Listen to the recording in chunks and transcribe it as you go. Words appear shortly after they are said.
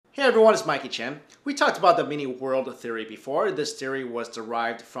Hey everyone, it's Mikexingchen. We talked about the mini world theory before. This theory was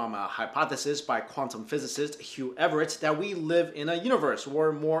derived from a hypothesis by quantum physicist Hugh Everett that we live in a universe,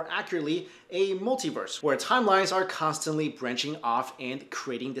 or more accurately, a multiverse, where timelines are constantly branching off and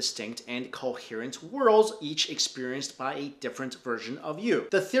creating distinct and coherent worlds, each experienced by a different version of you.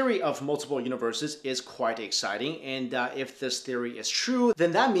 The theory of multiple universes is quite exciting, and if this theory is true,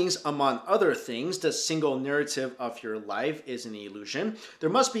 then that means, among other things, the single narrative of your life is an illusion. There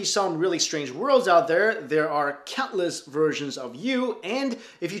must be some really strange worlds out there. There are countless versions of you, and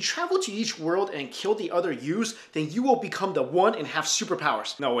if you travel to each world and kill the other yous, then you will become the one and have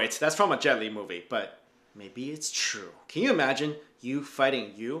superpowers. No, wait, that's from a Jet Li movie, but maybe it's true. Can you imagine you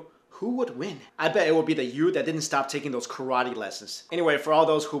fighting you? Who would win? I bet it would be the you that didn't stop taking those karate lessons. Anyway, for all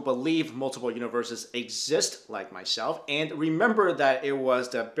those who believe multiple universes exist, like myself, and remember that it was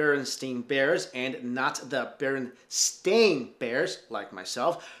the Berenstein Bears and not the Berenstain Bears, like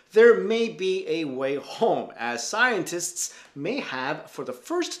myself, there may be a way home, as scientists may have, for the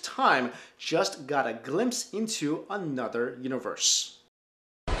first time, just got a glimpse into another universe.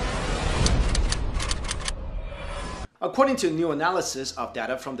 According to new analysis of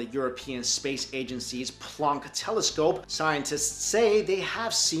data from the European Space Agency's Planck telescope, scientists say they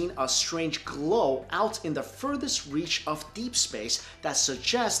have seen a strange glow out in the furthest reach of deep space that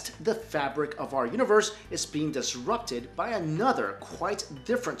suggests the fabric of our universe is being disrupted by another, quite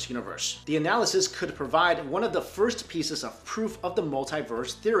different universe. The analysis could provide one of the first pieces of proof of the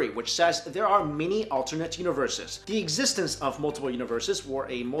multiverse theory, which says there are many alternate universes. The existence of multiple universes, or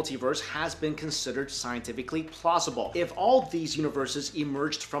a multiverse, has been considered scientifically plausible. If all these universes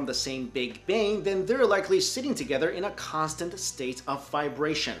emerged from the same Big Bang, then they're likely sitting together in a constant state of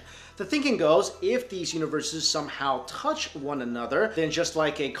vibration. The thinking goes, if these universes somehow touch one another, then just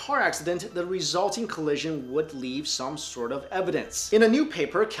like a car accident, the resulting collision would leave some sort of evidence. In a new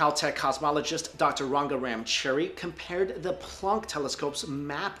paper, Caltech cosmologist Dr. Rangaram Cherry compared the Planck telescope's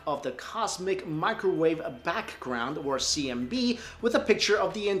map of the cosmic microwave background, or CMB, with a picture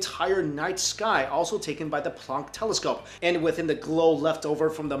of the entire night sky, also taken by the Planck telescope. And within the glow left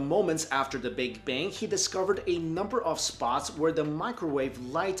over from the moments after the Big Bang, he discovered a number of spots where the microwave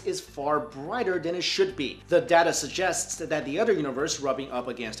light is far brighter than it should be. The data suggests that the other universe rubbing up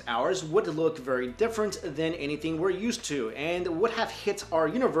against ours would look very different than anything we're used to, and would have hit our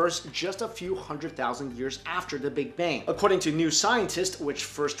universe just a few 100,000 years after the Big Bang. According to New Scientist, which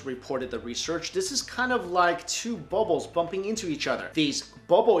first reported the research, this is kind of like two bubbles bumping into each other. These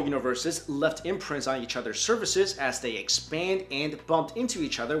bubble universes left imprints on each other's surfaces as they expand and bumped into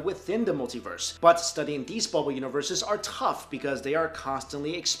each other within the multiverse. But studying these bubble universes are tough because they are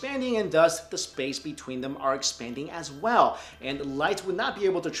constantly expanding, and thus the space between them are expanding as well, and light would not be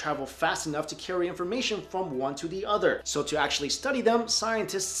able to travel fast enough to carry information from one to the other. So to actually study them,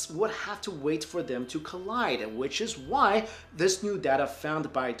 scientists would have to wait for them to collide, which is why this new data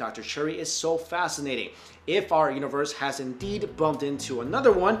found by Dr. Cherry is so fascinating. If our universe has indeed bumped into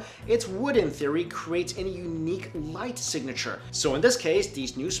another one, it would in theory create a unique light signature. So in this case,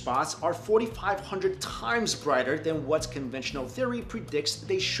 these new spots are 4,500 times brighter than what conventional theory predicts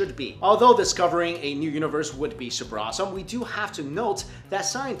they should be. Although discovering a new universe would be super awesome, we do have to note that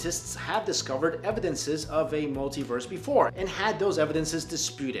scientists have discovered evidences of a multiverse before and had those evidences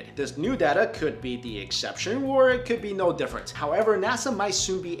disputed. This new data could be the exception, or it could be no different. However, NASA might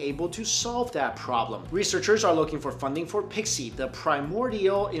soon be able to solve that problem. Researchers are looking for funding for PIXI, the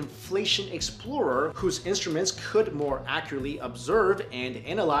primordial inflation explorer, whose instruments could more accurately observe and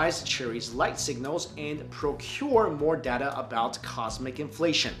analyze Cherry's light signals and procure more data about cosmic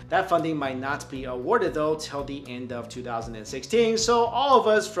inflation. That funding might not be awarded though till the end of 2016, so all of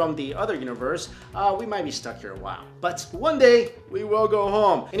us from the other universe, we might be stuck here a while. But one day, we will go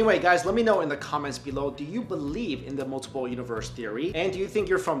home. Anyway guys, let me know in the comments below, do you believe in the multiple universe theory? And do you think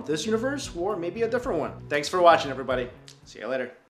you're from this universe, or maybe a different one? Thanks for watching, everybody. See you later.